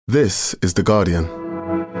This is The Guardian.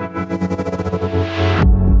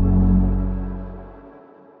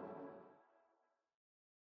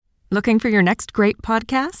 Looking for your next great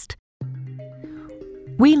podcast?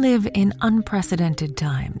 We live in unprecedented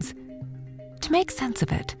times. To make sense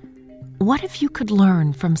of it, what if you could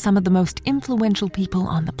learn from some of the most influential people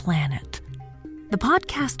on the planet? The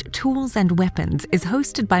podcast Tools and Weapons is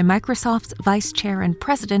hosted by Microsoft's Vice Chair and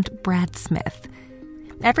President Brad Smith.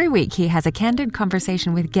 Every week, he has a candid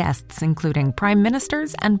conversation with guests, including prime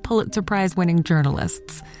ministers and Pulitzer Prize-winning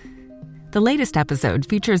journalists. The latest episode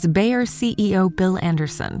features Bayer CEO Bill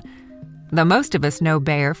Anderson. Though most of us know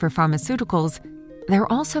Bayer for pharmaceuticals,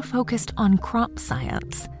 they're also focused on crop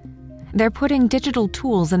science. They're putting digital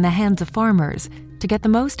tools in the hands of farmers to get the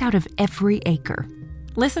most out of every acre.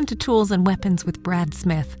 Listen to Tools and Weapons with Brad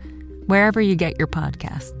Smith, wherever you get your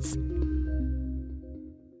podcasts.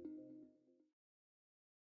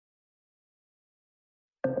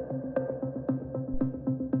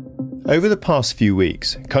 Over the past few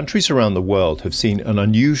weeks, countries around the world have seen an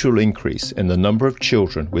unusual increase in the number of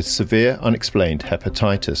children with severe unexplained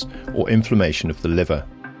hepatitis or inflammation of the liver.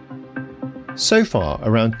 So far,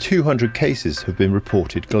 around 200 cases have been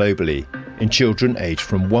reported globally in children aged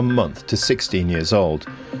from 1 month to 16 years old,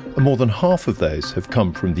 and more than half of those have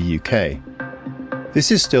come from the UK.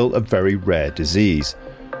 This is still a very rare disease,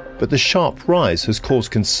 but the sharp rise has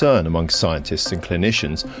caused concern among scientists and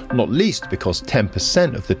clinicians, not least because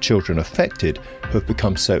 10% of the children affected have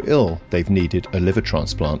become so ill they've needed a liver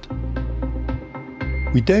transplant.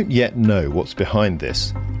 We don't yet know what's behind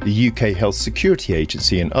this. The UK Health Security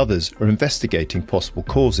Agency and others are investigating possible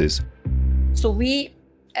causes. So we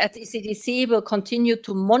at ECDC will continue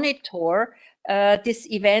to monitor this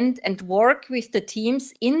event and work with the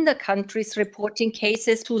teams in the countries reporting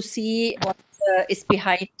cases to see what is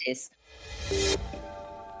behind this.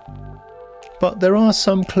 But there are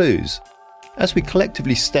some clues. As we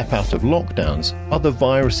collectively step out of lockdowns, other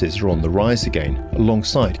viruses are on the rise again,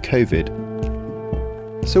 alongside COVID.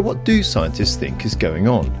 So what do scientists think is going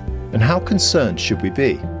on? And how concerned should we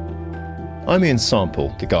be? I'm Ian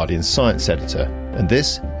Sample, The Guardian's science editor, and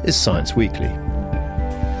this is Science Weekly.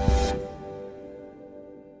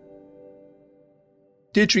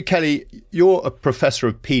 Deirdre Kelly, you're a professor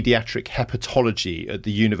of paediatric hepatology at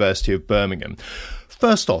the University of Birmingham.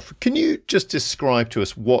 First off, can you just describe to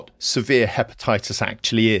us what severe hepatitis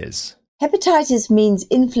actually is? Hepatitis means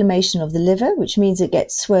inflammation of the liver, which means it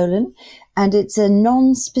gets swollen, and it's a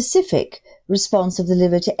non-specific response of the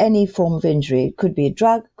liver to any form of injury. It could be a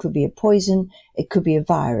drug, could be a poison, it could be a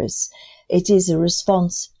virus. It is a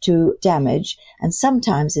response to damage, and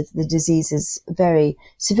sometimes if the disease is very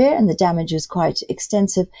severe and the damage is quite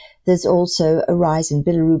extensive, there's also a rise in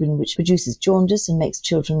bilirubin, which produces jaundice and makes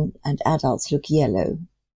children and adults look yellow.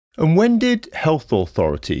 And when did health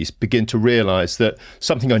authorities begin to realise that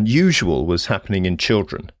something unusual was happening in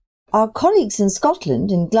children? Our colleagues in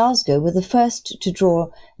Scotland, in Glasgow, were the first to draw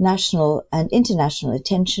national and international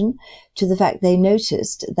attention to the fact they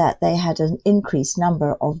noticed that they had an increased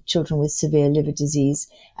number of children with severe liver disease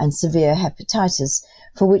and severe hepatitis,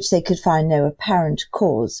 for which they could find no apparent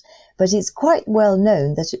cause. But it's quite well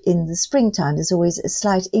known that in the springtime there's always a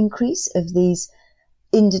slight increase of these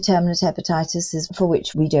indeterminate hepatitis for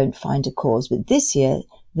which we don't find a cause. But this year,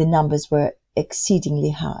 the numbers were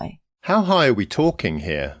exceedingly high. How high are we talking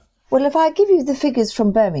here? Well, if I give you the figures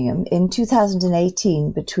from Birmingham, in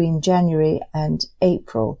 2018, between January and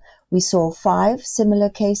April, we saw 5 similar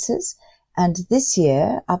cases. And this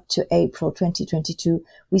year, up to April 2022,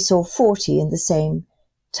 we saw 40 in the same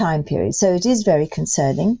time period. So it is very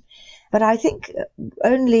concerning. But I think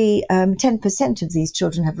only 10% of these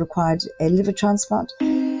children have required a liver transplant.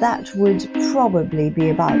 That would probably be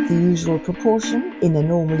about the usual proportion in a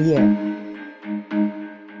normal year.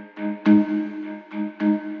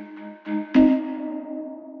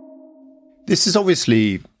 This is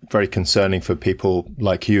obviously very concerning for people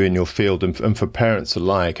like you in your field and for parents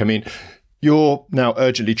alike. I mean, you're now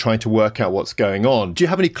urgently trying to work out what's going on. Do you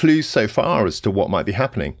have any clues so far as to what might be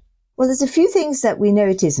happening? Well, there's a few things that we know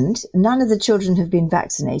it isn't. None of the children have been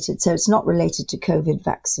vaccinated, so it's not related to COVID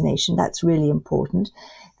vaccination. That's really important.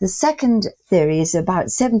 The second theory is about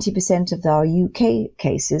 70% of our UK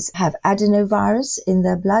cases have adenovirus in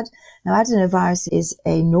their blood. Now, adenovirus is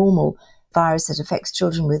a normal virus that affects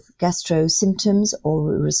children with gastro symptoms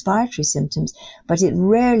or respiratory symptoms, but it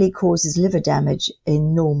rarely causes liver damage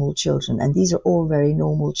in normal children. And these are all very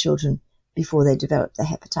normal children before they develop the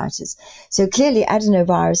hepatitis. So clearly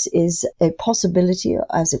adenovirus is a possibility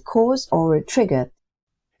as a cause or a trigger.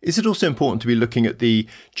 Is it also important to be looking at the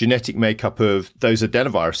genetic makeup of those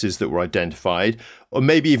adenoviruses that were identified, or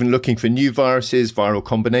maybe even looking for new viruses, viral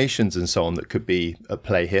combinations and so on that could be at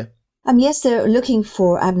play here? Yes, they're looking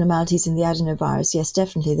for abnormalities in the adenovirus. Yes,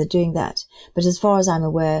 definitely, they're doing that. But as far as I'm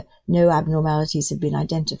aware, no abnormalities have been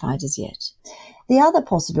identified as yet. The other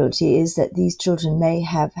possibility is that these children may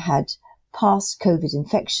have had past COVID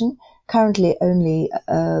infection. Currently, only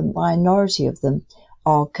a minority of them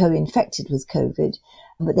are co-infected with COVID,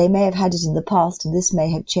 but they may have had it in the past, and this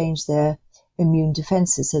may have changed their immune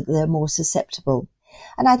defenses so that they're more susceptible.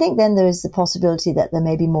 And I think then there is the possibility that there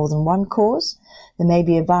may be more than one cause. There may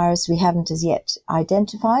be a virus we haven't as yet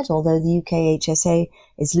identified, although the UKHSA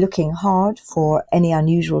is looking hard for any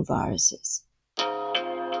unusual viruses.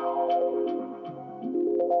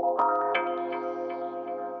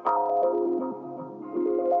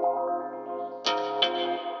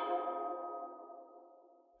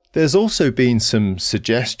 There's also been some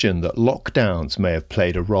suggestion that lockdowns may have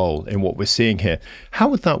played a role in what we're seeing here. How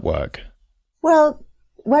would that work? Well,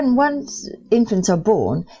 once infants are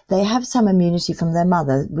born, they have some immunity from their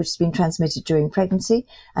mother, which has been transmitted during pregnancy.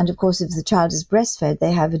 And of course, if the child is breastfed,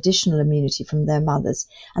 they have additional immunity from their mothers.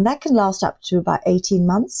 And that can last up to about 18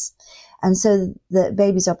 months. And so the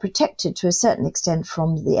babies are protected to a certain extent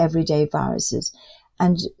from the everyday viruses.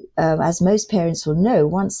 And as most parents will know,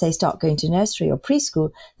 once they start going to nursery or preschool,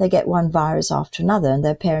 they get one virus after another, and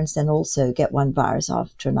their parents then also get one virus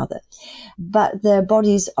after another. But their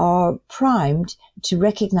bodies are primed to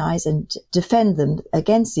recognize and defend them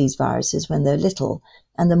against these viruses when they're little.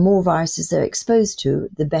 And the more viruses they're exposed to,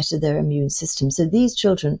 the better their immune system. So these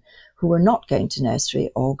children who are not going to nursery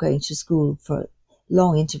or going to school for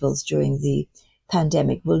long intervals during the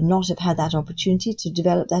pandemic will not have had that opportunity to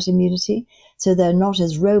develop that immunity, so they're not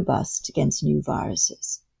as robust against new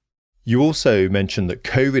viruses. You also mentioned that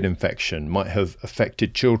COVID infection might have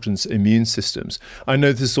affected children's immune systems. I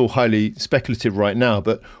know this is all highly speculative right now,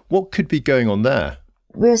 but what could be going on there?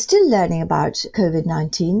 We're still learning about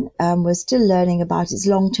COVID-19. We're still learning about its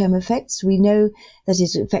long-term effects. We know that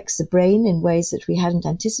it affects the brain in ways that we hadn't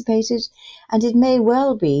anticipated, and it may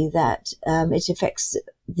well be that it affects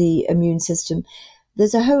the immune system.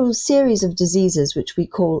 There's a whole series of diseases which we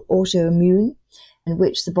call autoimmune, in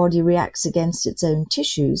which the body reacts against its own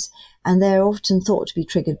tissues, and they're often thought to be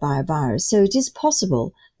triggered by a virus. So it is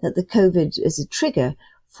possible that the COVID is a trigger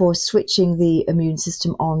for switching the immune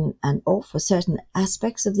system on and off, or certain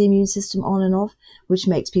aspects of the immune system on and off, which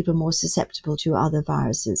makes people more susceptible to other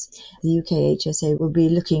viruses. The UKHSA will be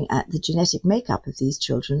looking at the genetic makeup of these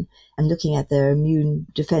children and looking at their immune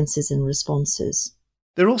defenses and responses.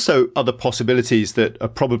 There are also other possibilities that are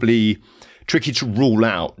probably tricky to rule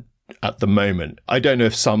out at the moment. I don't know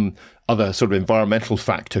if some other sort of environmental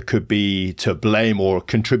factor could be to blame or a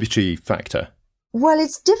contributory factor. Well,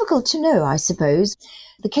 it's difficult to know, I suppose.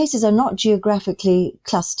 The cases are not geographically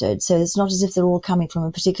clustered, so it's not as if they're all coming from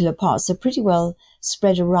a particular part. So pretty well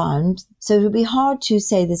spread around. So it would be hard to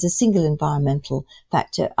say there's a single environmental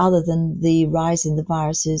factor other than the rise in the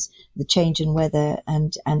viruses, the change in weather,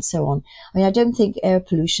 and so on. I mean, I don't think air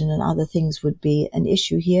pollution and other things would be an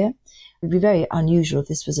issue here. It would be very unusual if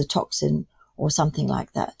this was a toxin or something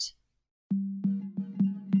like that.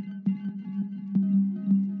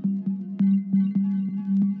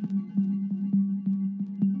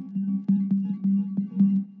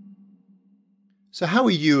 So how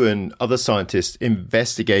are you and other scientists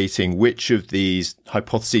investigating which of these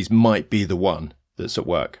hypotheses might be the one that's at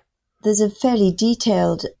work? There's a fairly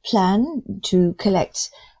detailed plan to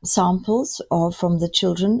collect samples from the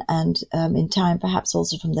children and in time perhaps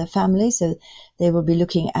also from their families. So they will be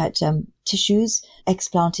looking at tissues,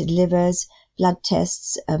 explanted livers, blood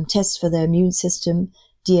tests, tests for their immune system,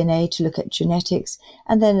 DNA to look at genetics,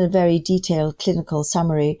 and then a very detailed clinical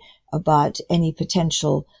summary about any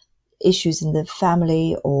potential issues in the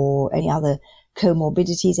family or any other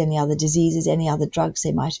comorbidities, any other diseases, any other drugs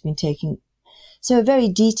they might have been taking. So a very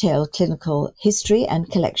detailed clinical history and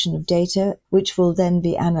collection of data, which will then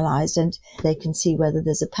be analysed, and they can see whether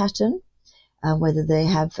there's a pattern, whether they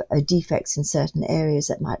have defects in certain areas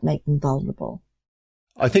that might make them vulnerable.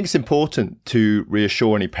 I think it's important to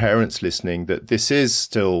reassure any parents listening that this is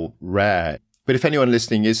still rare. But if anyone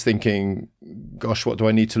listening is thinking, gosh, what do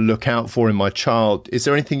I need to look out for in my child? Is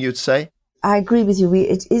there anything you'd say? I agree with you.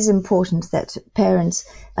 It is important that parents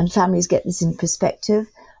and families get this in perspective.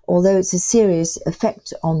 Although it's a serious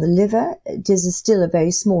effect on the liver, it is still a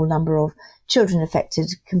very small number of children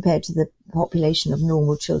affected compared to the population of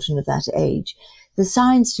normal children of that age. The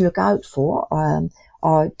signs to look out for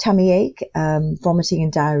are tummy ache, vomiting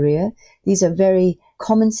and diarrhea. These are very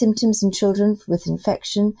common symptoms in children with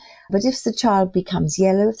infection. But if the child becomes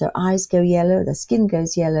yellow, if their eyes go yellow, their skin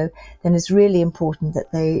goes yellow, then it's really important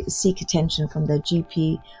that they seek attention from their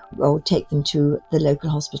GP or take them to the local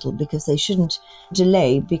hospital, because they shouldn't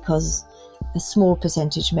delay, because a small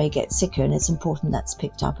percentage may get sicker, and it's important that's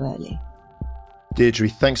picked up early. Deirdre,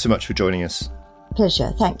 thanks so much for joining us.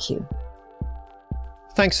 Pleasure, thank you.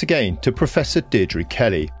 Thanks again to Professor Deirdre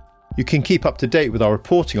Kelly. You can keep up to date with our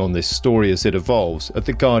reporting on this story as it evolves at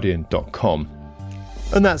theguardian.com.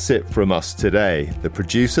 And that's it from us today. The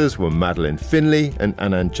producers were Madeline Finley and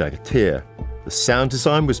Anand Jagatir. The sound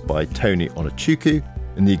design was by Tony Onachuku,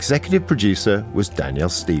 and the executive producer was Danielle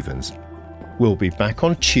Stevens. We'll be back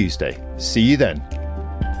on Tuesday. See you then.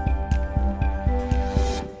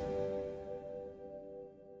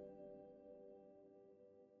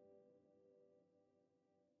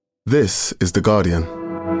 This is The Guardian.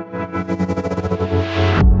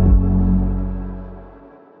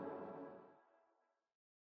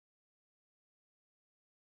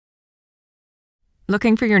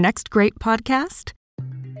 Looking for your next great podcast?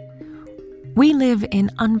 We live in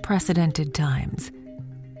unprecedented times.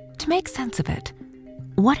 To make sense of it,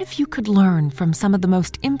 what if you could learn from some of the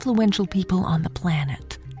most influential people on the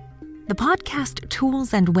planet? The podcast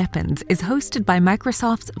Tools and Weapons is hosted by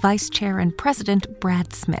Microsoft's Vice Chair and President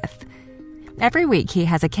Brad Smith. Every week he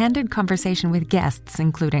has a candid conversation with guests,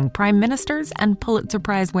 including prime ministers and Pulitzer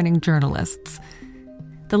Prize-winning journalists.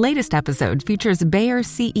 The latest episode features Bayer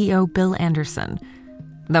CEO Bill Anderson.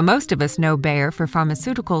 Though most of us know Bayer for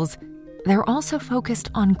pharmaceuticals, they're also focused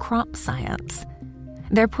on crop science.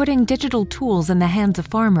 They're putting digital tools in the hands of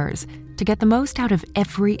farmers to get the most out of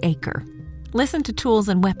every acre. Listen to Tools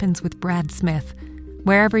and Weapons with Brad Smith,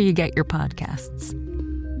 wherever you get your podcasts.